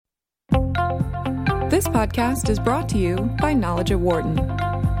This podcast is brought to you by Knowledge at Wharton.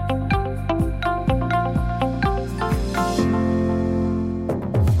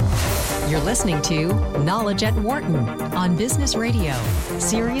 You're listening to Knowledge at Wharton on Business Radio,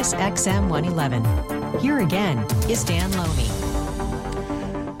 Sirius XM 111. Here again is Dan Loney.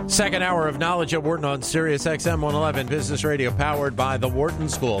 Second hour of Knowledge at Wharton on Sirius XM 111, Business Radio, powered by the Wharton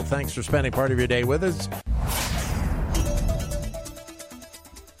School. Thanks for spending part of your day with us.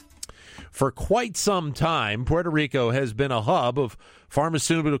 For quite some time, Puerto Rico has been a hub of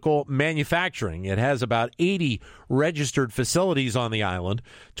pharmaceutical manufacturing. It has about 80 registered facilities on the island.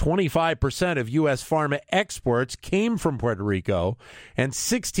 25% of U.S. pharma exports came from Puerto Rico, and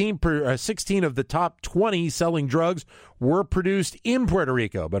 16 of the top 20 selling drugs were produced in Puerto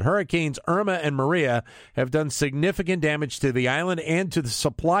Rico. But Hurricanes Irma and Maria have done significant damage to the island and to the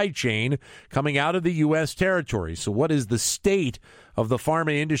supply chain coming out of the U.S. territory. So what is the state of the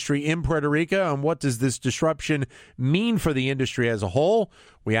pharma industry in Puerto Rico, and what does this disruption mean for the industry as a whole?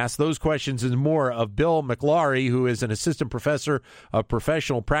 We ask those questions and more of Bill McLaury, who is an assistant professor of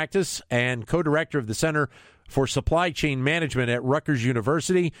professional practice and co-director of the Center for Supply Chain Management at Rutgers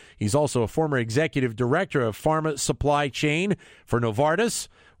University. He's also a former executive director of pharma supply chain for Novartis.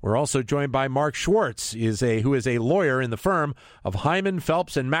 We're also joined by Mark Schwartz, who is a lawyer in the firm of Hyman,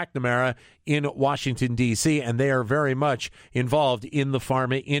 Phelps, and McNamara in Washington, D.C., and they are very much involved in the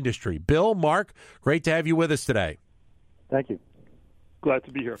pharma industry. Bill, Mark, great to have you with us today. Thank you. Glad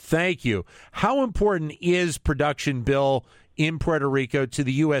to be here. Thank you. How important is production, Bill, in Puerto Rico to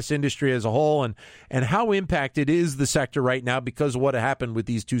the U.S. industry as a whole, and how impacted is the sector right now because of what happened with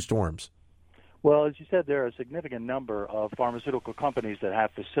these two storms? Well, as you said, there are a significant number of pharmaceutical companies that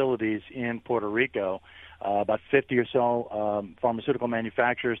have facilities in Puerto Rico, about 50 or so pharmaceutical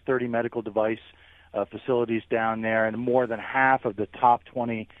manufacturers, 30 medical device facilities down there, and more than half of the top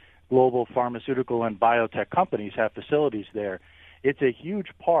 20 global pharmaceutical and biotech companies have facilities there. It's a huge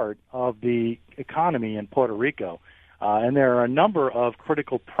part of the economy in Puerto Rico, and there are a number of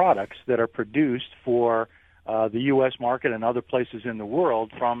critical products that are produced for the U.S. market and other places in the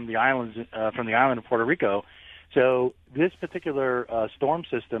world from the island of Puerto Rico. So this particular storm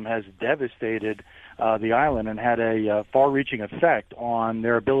system has devastated the island and had a far-reaching effect on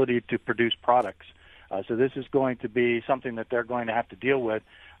their ability to produce products. So this is going to be something that they're going to have to deal with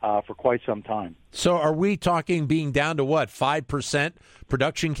for quite some time. So are we talking being down to, 5%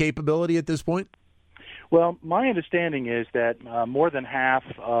 production capability at this point? Well, my understanding is that more than half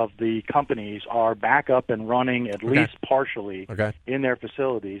of the companies are back up and running at least partially in their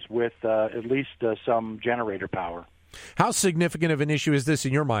facilities with at least some generator power. How significant of an issue is this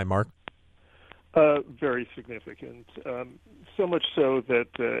in your mind, Mark? Very significant. So much so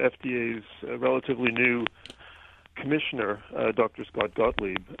that FDA's relatively new commissioner, Dr. Scott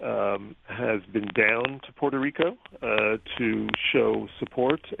Gottlieb, has been down to Puerto Rico to show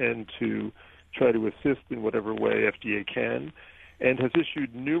support and to try to assist in whatever way FDA can, and has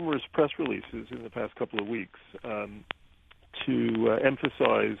issued numerous press releases in the past couple of weeks to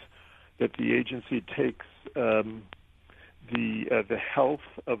emphasize that the agency takes the health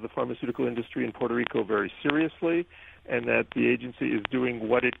of the pharmaceutical industry in Puerto Rico very seriously, and that the agency is doing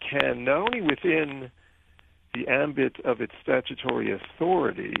what it can, not only within the ambit of its statutory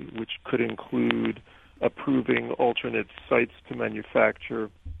authority, which could include approving alternate sites to manufacture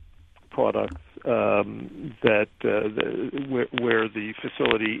products where the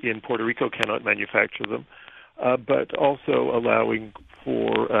facility in Puerto Rico cannot manufacture them, but also allowing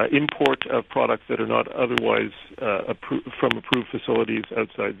for import of products that are not otherwise from approved facilities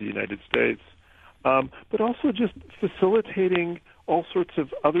outside the United States, but also just facilitating all sorts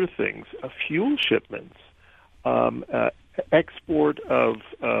of other things, fuel shipments, export of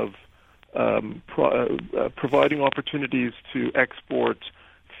providing opportunities to export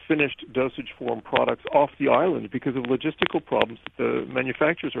finished dosage form products off the island because of logistical problems that the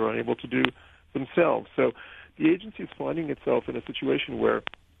manufacturers are unable to do themselves. So the agency is finding itself in a situation where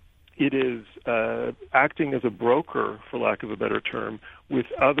it is acting as a broker, for lack of a better term, with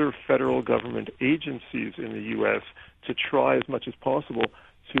other federal government agencies in the U.S. to try as much as possible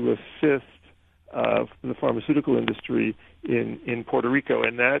to assist the pharmaceutical industry in Puerto Rico.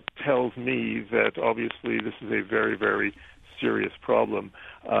 And that tells me that obviously this is a very, very serious problem,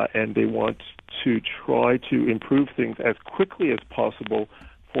 and they want to try to improve things as quickly as possible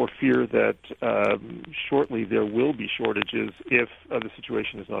for fear that shortly there will be shortages if the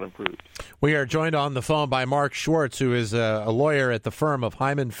situation is not improved. We are joined on the phone by Mark Schwartz, who is a lawyer at the firm of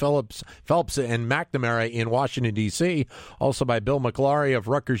Hyman, Phelps, and McNamara in Washington, D.C., also by Bill McClary of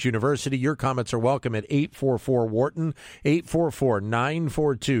Rutgers University. Your comments are welcome at 844-WHARTON,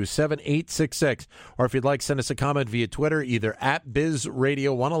 844-942-7866. Or if you'd like, send us a comment via Twitter, either at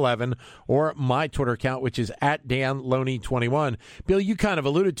BizRadio111 or my Twitter account, which is at DanLoney21. Bill, you kind of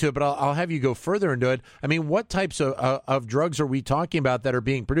alluded to it, but I'll have you go further into it. I mean, what types of drugs are we talking about that are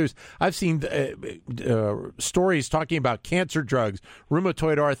being produced? I've seen stories talking about cancer drugs,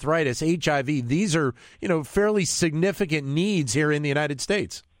 rheumatoid arthritis, HIV. These are, fairly significant needs here in the United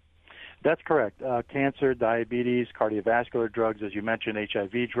States. That's correct. Cancer, diabetes, cardiovascular drugs, as you mentioned,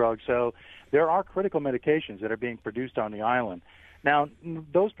 HIV drugs. So there are critical medications that are being produced on the island. Now,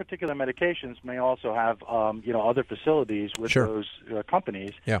 those particular medications may also have, other facilities with those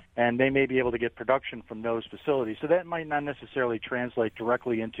companies, and they may be able to get production from those facilities. So that might not necessarily translate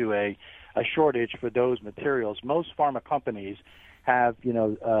directly into a shortage for those materials. Most pharma companies have,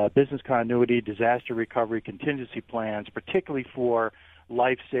 business continuity, disaster recovery, contingency plans, particularly for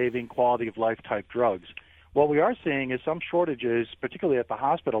life-saving, quality-of-life type drugs. What we are seeing is some shortages, particularly at the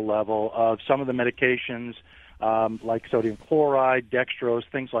hospital level, of some of the medications like sodium chloride, dextrose,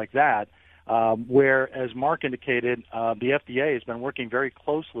 things like that, where, as Mark indicated, the FDA has been working very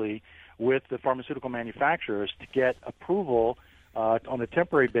closely with the pharmaceutical manufacturers to get approval on a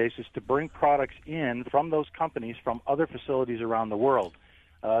temporary basis to bring products in from those companies from other facilities around the world.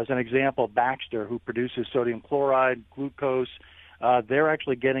 As an example, Baxter, who produces sodium chloride, glucose, they're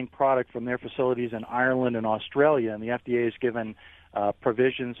actually getting product from their facilities in Ireland and Australia, and the FDA has given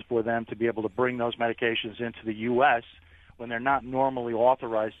provisions for them to be able to bring those medications into the U.S. when they're not normally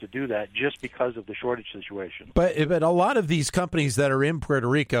authorized to do that just because of the shortage situation. But a lot of these companies that are in Puerto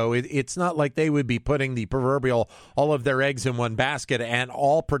Rico, it's not like they would be putting the proverbial all of their eggs in one basket and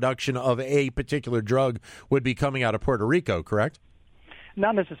all production of a particular drug would be coming out of Puerto Rico, correct?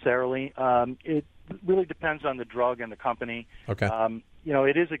 Not necessarily. It really depends on the drug and the company. Okay.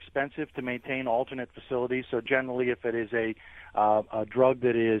 It is expensive to maintain alternate facilities. So generally, if it is a drug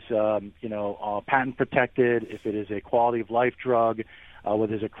that is, patent protected, if it is a quality of life drug, where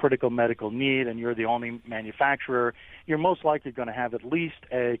there's a critical medical need and you're the only manufacturer, you're most likely going to have at least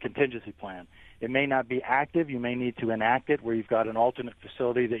a contingency plan. It may not be active. You may need to enact it where you've got an alternate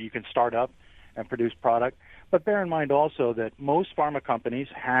facility that you can start up and produce product. But bear in mind also that most pharma companies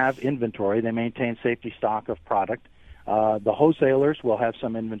have inventory. They maintain safety stock of product. The wholesalers will have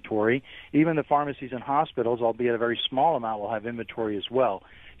some inventory. Even the pharmacies and hospitals, albeit a very small amount, will have inventory as well.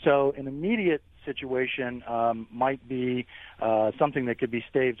 So an immediate situation might be something that could be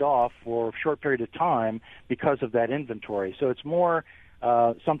staved off for a short period of time because of that inventory. So it's more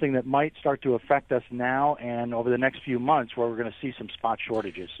something that might start to affect us now and over the next few months where we're going to see some spot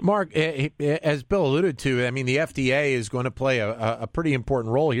shortages. Mark, as Bill alluded to, I mean, the FDA is going to play a pretty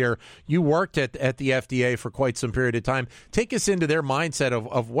important role here. You worked at the FDA for quite some period of time. Take us into their mindset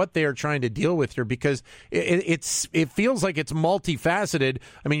of what they are trying to deal with here, because it feels like it's multifaceted.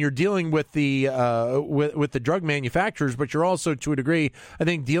 I mean, you're dealing with the with the drug manufacturers, but you're also, to a degree, I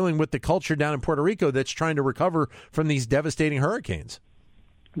think, dealing with the culture down in Puerto Rico that's trying to recover from these devastating hurricanes.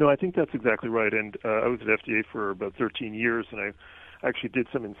 No, I think that's exactly right. And I was at FDA for about 13 years, and I actually did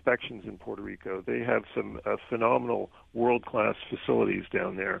some inspections in Puerto Rico. They have some phenomenal world-class facilities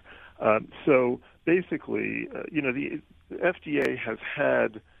down there. So basically, the FDA has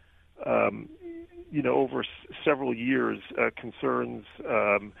had, over several years, concerns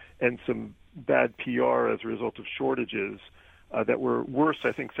and some bad PR as a result of shortages that were worse,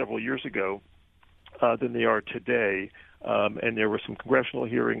 I think, several years ago than they are today. And there were some congressional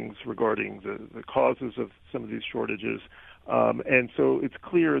hearings regarding the causes of some of these shortages. And so it's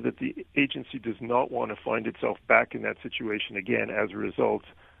clear that the agency does not want to find itself back in that situation again as a result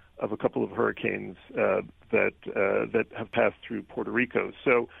of a couple of hurricanes that have passed through Puerto Rico.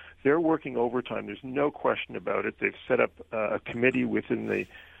 So they're working overtime. There's no question about it. They've set up a committee within the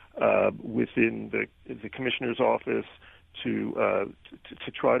commissioner's office to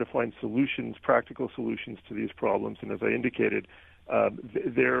try to find solutions, practical solutions to these problems. And as I indicated,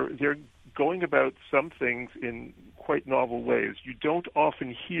 they're going about some things in quite novel ways. You don't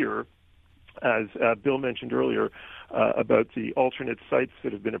often hear, as Bill mentioned earlier, about the alternate sites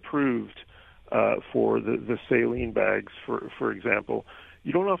that have been approved for the saline bags, for example.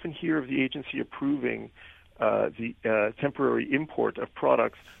 You don't often hear of the agency approving the temporary import of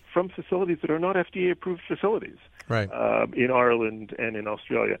products from facilities that are not FDA-approved facilities, right, in Ireland and in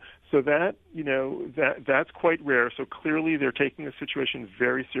Australia. So that that's quite rare. So clearly, they're taking the situation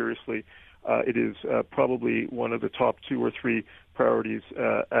very seriously. It is probably one of the top 2 or 3 priorities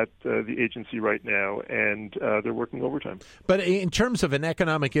at the agency right now, and they're working overtime. But in terms of an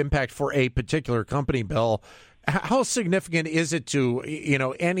economic impact for a particular company, Bill, how significant is it to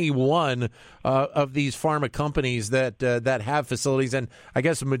any one of these pharma companies that have facilities, and I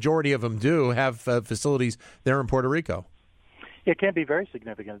guess a majority of them do have facilities there in Puerto Rico? It can be very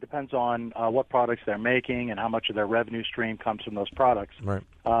significant. It depends on what products they're making and how much of their revenue stream comes from those products. Right.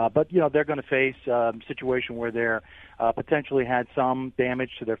 But they're going to face a situation where they're potentially had some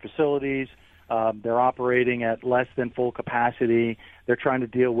damage to their facilities. They're operating at less than full capacity. They're trying to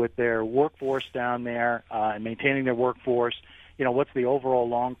deal with their workforce down there and maintaining their workforce. What's the overall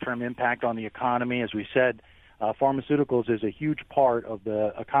long-term impact on the economy? As we said, pharmaceuticals is a huge part of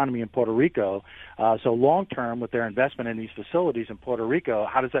the economy in Puerto Rico. So long-term, with their investment in these facilities in Puerto Rico,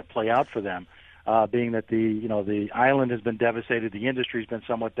 how does that play out for them? Being that the island has been devastated, the industry's been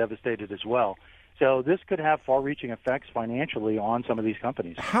somewhat devastated as well. So this could have far-reaching effects financially on some of these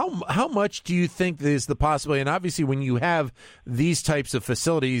companies. How much do you think is the possibility? And obviously, when you have these types of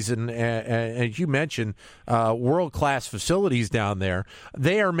facilities, and as you mentioned, world-class facilities down there,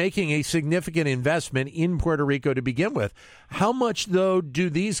 they are making a significant investment in Puerto Rico to begin with. How much, though,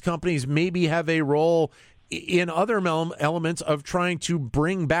 do these companies maybe have a role in other elements of trying to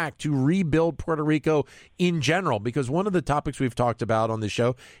bring back, to rebuild Puerto Rico in general? Because one of the topics we've talked about on the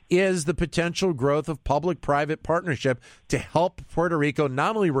show is the potential growth of public-private partnership to help Puerto Rico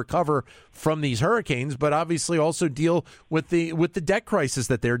not only recover from these hurricanes, but obviously also deal with the debt crisis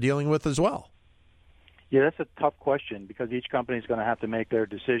that they're dealing with as well. Yeah, that's a tough question because each company is going to have to make their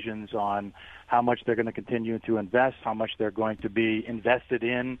decisions on how much they're going to continue to invest, how much they're going to be invested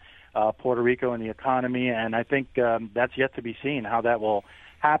in Puerto Rico and the economy, and I think that's yet to be seen how that will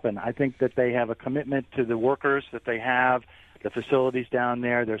happen. I think that they have a commitment to the workers that they have, the facilities down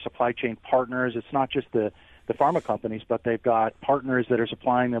there, their supply chain partners. It's not just the pharma companies, but they've got partners that are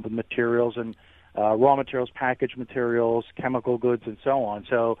supplying them with materials and raw materials, packaged materials, chemical goods, and so on.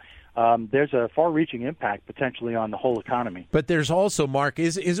 So there's a far-reaching impact potentially on the whole economy. But there's also, Mark,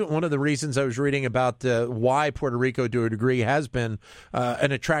 isn't one of the reasons I was reading about why Puerto Rico, to a degree, has been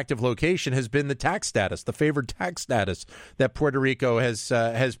an attractive location, has been the tax status, the favored tax status that Puerto Rico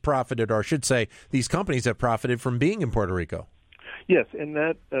has profited, or I should say, these companies have profited from being in Puerto Rico. Yes, and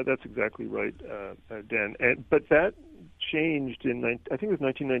that's exactly right, Dan. But that changed in, I think it was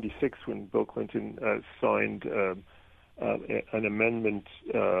 1996 when Bill Clinton signed an amendment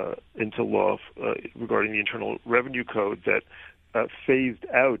into law regarding the Internal Revenue Code that phased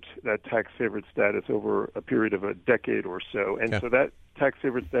out that tax-favored status over a period of a decade or so. And so that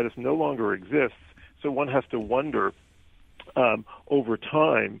tax-favored status no longer exists. So one has to wonder over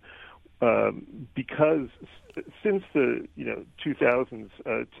time, because since the 2000s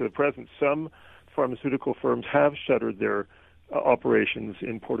to the present, some pharmaceutical firms have shuttered their operations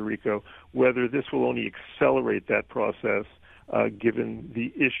in Puerto Rico, whether this will only accelerate that process given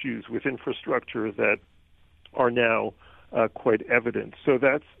the issues with infrastructure that are now quite evident. So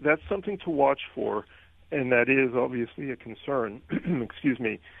that's something to watch for, and that is obviously a concern, excuse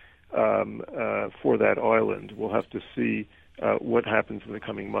me, for that island. We'll have to see what happens in the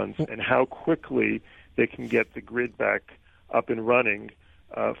coming months and how quickly they can get the grid back up and running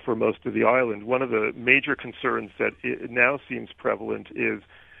for most of the island. One of the major concerns that it now seems prevalent is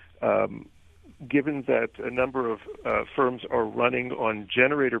given that a number of firms are running on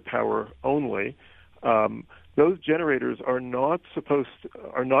generator power only, those generators are not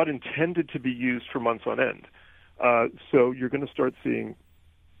intended to be used for months on end. So you're going to start seeing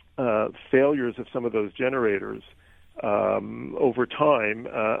failures of some of those generators over time,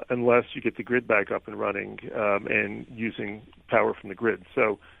 unless you get the grid back up and running and using power from the grid.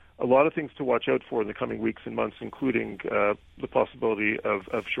 So a lot of things to watch out for in the coming weeks and months, including the possibility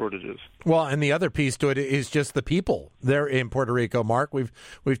of shortages. Well, and the other piece to it is just the people there in Puerto Rico, Mark.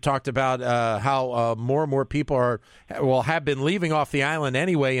 We've talked about how more and more people have been leaving off the island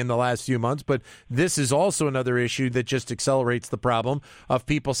anyway in the last few months, but this is also another issue that just accelerates the problem of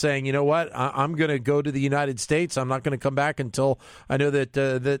people saying, you know what, I'm going to go to the United States. I'm not going to come back until I know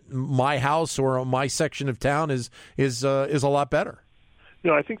that my house or my section of town is a lot better.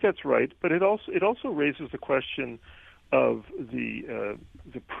 No, I think that's right, but it also raises the question of the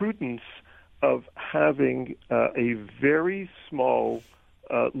prudence of having a very small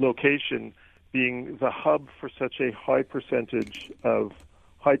location being the hub for such a high percentage of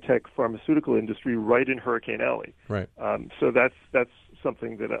high-tech pharmaceutical industry right in Hurricane Alley. Right. So that's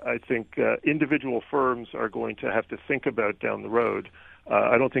something that I think individual firms are going to have to think about down the road.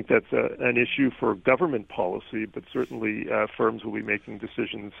 I don't think that's an issue for government policy, but certainly firms will be making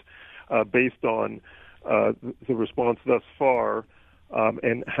decisions based on the response thus far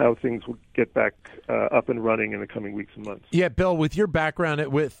and how things will get back up and running in the coming weeks and months. Yeah, Bill, with your background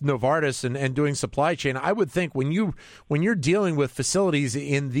with Novartis and doing supply chain, I would think when you're dealing with facilities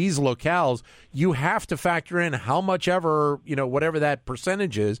in these locales, you have to factor in how much ever, whatever that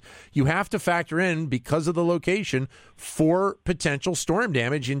percentage is, you have to factor in, because of the location, for potential storm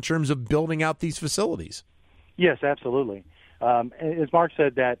damage in terms of building out these facilities. Yes, absolutely. As Mark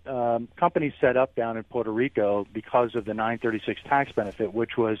said, that companies set up down in Puerto Rico because of the 936 tax benefit,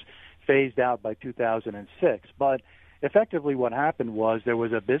 which was phased out by 2006. But effectively what happened was there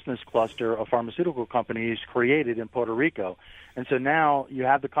was a business cluster of pharmaceutical companies created in Puerto Rico. And so now you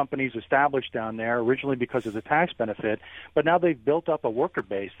have the companies established down there originally because of the tax benefit, but now they've built up a worker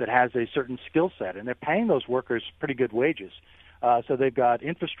base that has a certain skill set, and they're paying those workers pretty good wages. So they've got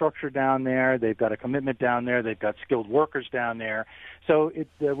infrastructure down there, they've got a commitment down there, they've got skilled workers down there. So it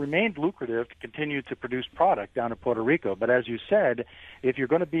remained lucrative to continue to produce product down in Puerto Rico. But as you said, if you're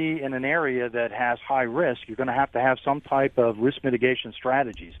going to be in an area that has high risk, you're going to have some type of risk mitigation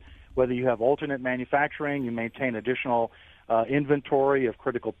strategies. Whether you have alternate manufacturing, you maintain additional inventory of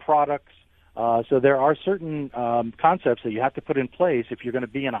critical products. So there are certain concepts that you have to put in place if you're going to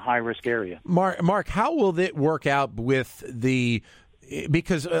be in a high-risk area. Mark, how will it work out with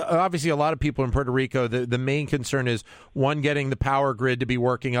because obviously a lot of people in Puerto Rico, the main concern is, one, getting the power grid to be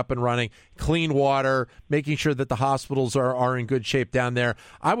working up and running, clean water, making sure that the hospitals are in good shape down there.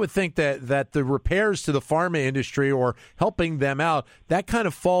 I would think that the repairs to the pharma industry or helping them out, that kind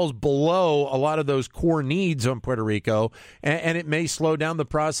of falls below a lot of those core needs on Puerto Rico, and it may slow down the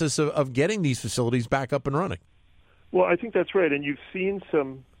process of getting these facilities back up and running. Well, I think that's right, and you've seen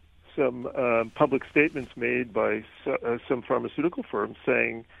some public statements made by some pharmaceutical firms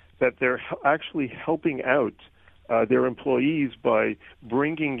saying that they're actually helping out their employees by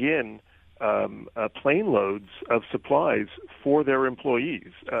bringing in plane loads of supplies for their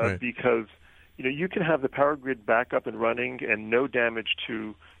employees, right. Because you can have the power grid back up and running and no damage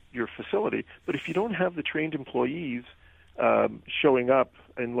to your facility, but if you don't have the trained employees showing up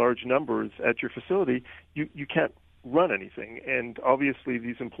in large numbers at your facility, you can't run anything. And obviously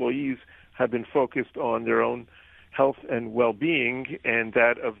these employees have been focused on their own health and well-being and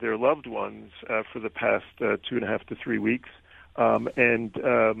that of their loved ones for the past 2.5 to 3 weeks. Coming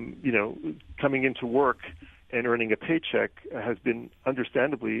into work and earning a paycheck has been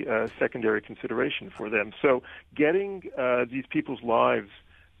understandably a secondary consideration for them. So getting these people's lives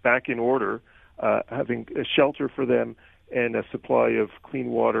back in order, having a shelter for them and a supply of clean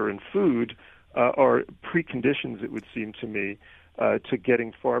water and food are preconditions, it would seem to me, to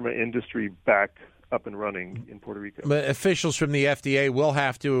getting pharma industry back up and running in Puerto Rico. But officials from the FDA will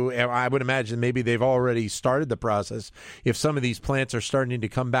have to, I would imagine maybe they've already started the process. If some of these plants are starting to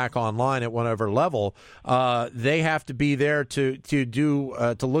come back online at whatever level, they have to be there to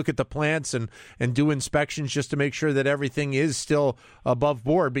look at the plants and do inspections just to make sure that everything is still above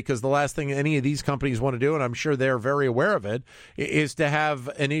board, because the last thing any of these companies want to do, and I'm sure they're very aware of it, is to have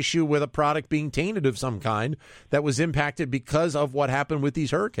an issue with a product being tainted of some kind that was impacted because of what happened with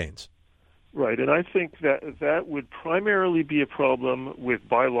these hurricanes. Right, and I think that would primarily be a problem with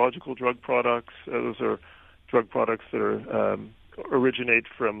biological drug products. Those are drug products that are originate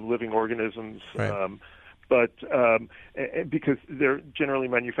from living organisms, right. But because they're generally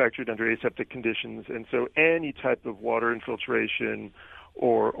manufactured under aseptic conditions, and so any type of water infiltration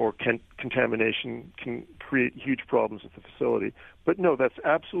or contamination can create huge problems with the facility. But no, that's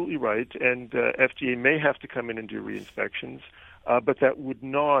absolutely right, and FDA may have to come in and do re-inspections. But that would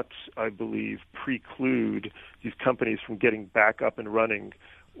not, I believe, preclude these companies from getting back up and running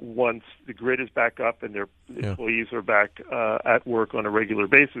once the grid is back up and their employees are back at work on a regular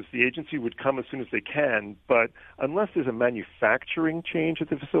basis. The agency would come as soon as they can, but unless there's a manufacturing change at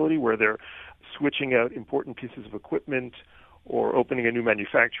the facility where they're switching out important pieces of equipment or opening a new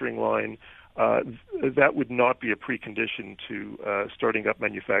manufacturing line, that would not be a precondition to starting up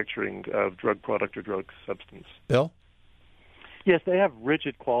manufacturing of drug product or drug substance. Bill? Yes, they have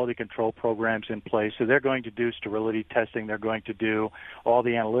rigid quality control programs in place. So they're going to do sterility testing. They're going to do all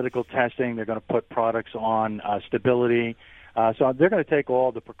the analytical testing. They're going to put products on stability. So they're going to take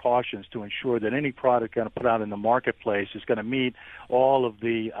all the precautions to ensure that any product going to put out in the marketplace is going to meet all of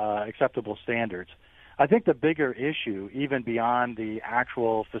the acceptable standards. I think the bigger issue, even beyond the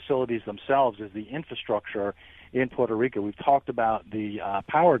actual facilities themselves, is the infrastructure in Puerto Rico. We've talked about the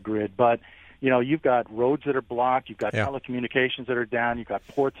power grid, but you've got roads that are blocked, you've got telecommunications that are down, you've got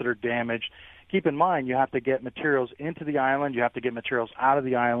ports that are damaged. Keep in mind, you have to get materials into the island, you have to get materials out of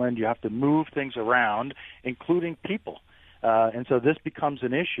the island, you have to move things around, including people. And so this becomes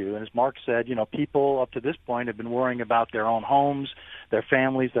an issue. And as Mark said, people up to this point have been worrying about their own homes, their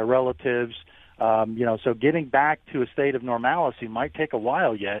families, their relatives. So getting back to a state of normalcy might take a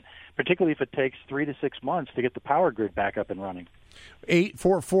while yet, particularly if it takes 3 to 6 months to get the power grid back up and running.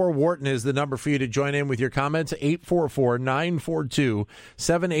 844-WHARTON is the number for you to join in with your comments,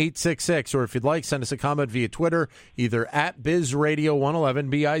 844-942-7866. Or if you'd like, send us a comment via Twitter, either at BizRadio111,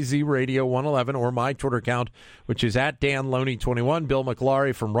 B-I-Z Radio111, or my Twitter account, which is at DanLoney21. Bill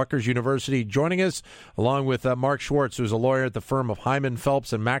McLaury from Rutgers University joining us, along with Mark Schwartz, who's a lawyer at the firm of Hyman,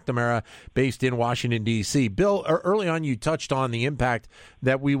 Phelps, and McNamara, based in Washington, D.C. Bill, early on you touched on the impact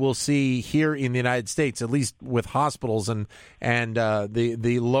that we will see here in the United States, at least with hospitals and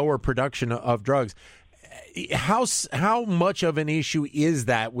the lower production of drugs. How much of an issue is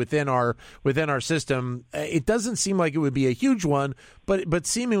that within our system? It doesn't seem like it would be a huge one, but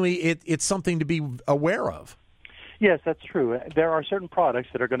seemingly it's something to be aware of. Yes, that's true. There are certain products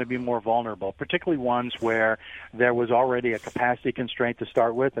that are going to be more vulnerable, particularly ones where there was already a capacity constraint to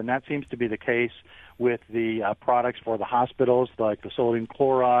start with, and that seems to be the case with the products for the hospitals, like the sodium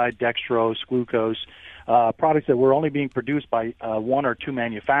chloride, dextrose, glucose, products that were only being produced by one or two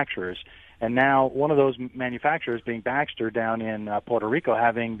manufacturers. And now one of those manufacturers, being Baxter down in Puerto Rico,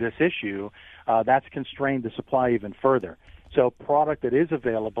 having this issue, that's constrained the supply even further. So product that is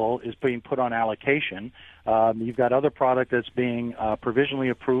available is being put on allocation. You've got other product that's being provisionally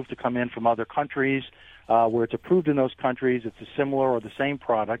approved to come in from other countries. Where it's approved in those countries, it's a similar or the same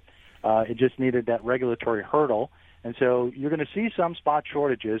product. It just needed that regulatory hurdle. And so you're going to see some spot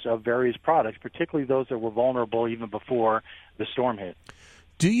shortages of various products, particularly those that were vulnerable even before the storm hit.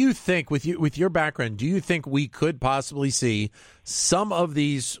 Do you think, with your background, do you think we could possibly see some of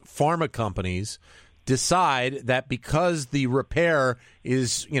these pharma companies decide that because the repair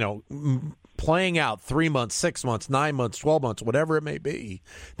is, playing out 3 months, 6 months, 9 months, 12 months, whatever it may be,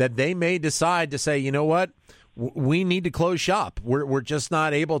 that they may decide to say, you know what, we need to close shop. We're just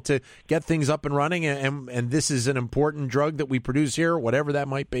not able to get things up and running, and this is an important drug that we produce here, whatever that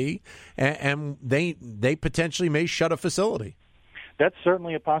might be, and they potentially may shut a facility. That's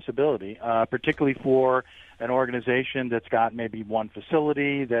certainly a possibility, particularly for an organization that's got maybe one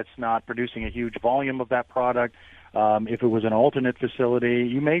facility that's not producing a huge volume of that product. If it was an alternate facility,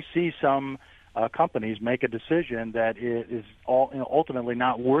 you may see some companies make a decision that it is ultimately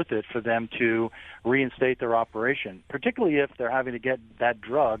not worth it for them to reinstate their operation, particularly if they're having to get that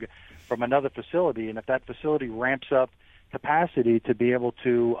drug from another facility, and if that facility ramps up capacity to be able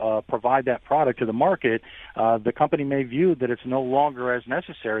to provide that product to the market, the company may view that it's no longer as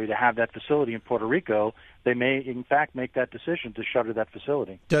necessary to have that facility in Puerto Rico. They may, in fact, make that decision to shutter that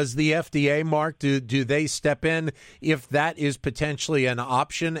facility. Does the FDA, Mark, do they step in if that is potentially an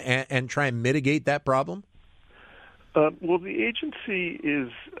option and try and mitigate that problem? Well, the agency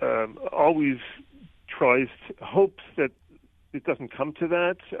is always hopes that it doesn't come to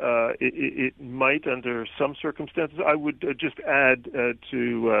that. It might under some circumstances. I would just add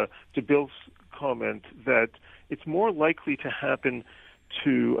to Bill's comment that it's more likely to happen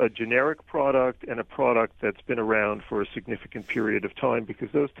to a generic product and a product that's been around for a significant period of time,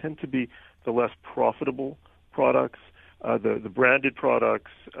 because those tend to be the less profitable products. The branded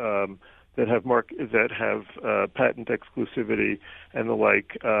products that have patent exclusivity and the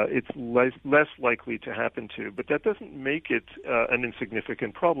like, it's less likely to happen to. But that doesn't make it an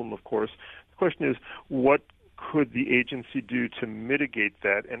insignificant problem, of course. The question is, what could the agency do to mitigate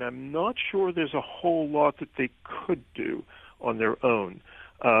that? And I'm not sure there's a whole lot that they could do on their own.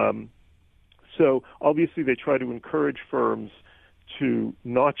 So obviously they try to encourage firms to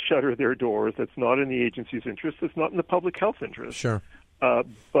not shutter their doors. That's not in the agency's interest. That's not in the public health interest. Sure.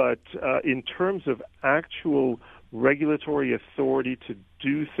 But in terms of actual regulatory authority to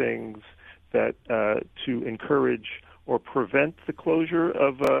do things that to encourage or prevent the closure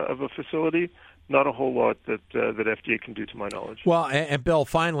of a facility, not a whole lot that FDA can do, to my knowledge. Well, and Bill,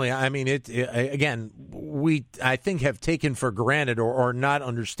 finally, I mean, again, we, I think, have taken for granted or not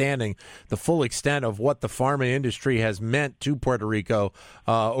understanding the full extent of what the pharma industry has meant to Puerto Rico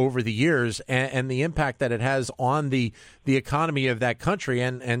over the years, and the impact that it has on the economy of that country.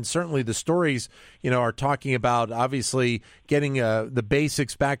 And certainly the stories, are talking about, obviously, getting the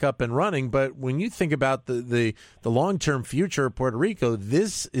basics back up and running. But when you think about the long-term future of Puerto Rico,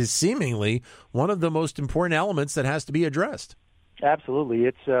 this is seemingly one of the most important elements that has to be addressed. Absolutely.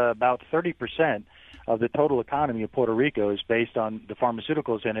 It's about 30% of the total economy of Puerto Rico is based on the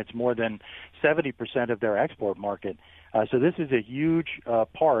pharmaceuticals, and it's more than 70% of their export market. So this is a huge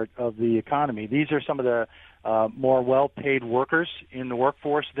part of the economy. These are some of the more well-paid workers in the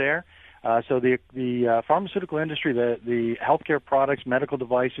workforce there. So the pharmaceutical industry, the healthcare products, medical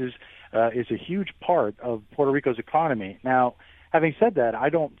devices, is a huge part of Puerto Rico's economy. Now, having said that, I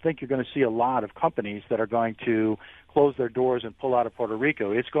don't think you're going to see a lot of companies that are going to close their doors and pull out of Puerto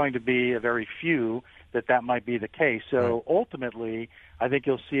Rico. It's going to be a very few that might be the case. So ultimately, I think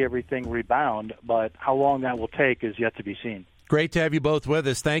you'll see everything rebound, but how long that will take is yet to be seen. Great to have you both with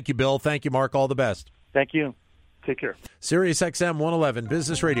us. Thank you, Bill. Thank you, Mark. All the best. Thank you. Take care. Sirius XM 111,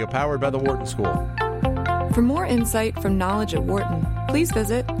 Business Radio, powered by the Wharton School. For more insight from Knowledge at Wharton, please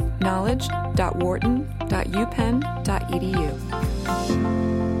visit knowledge.wharton.upenn.edu.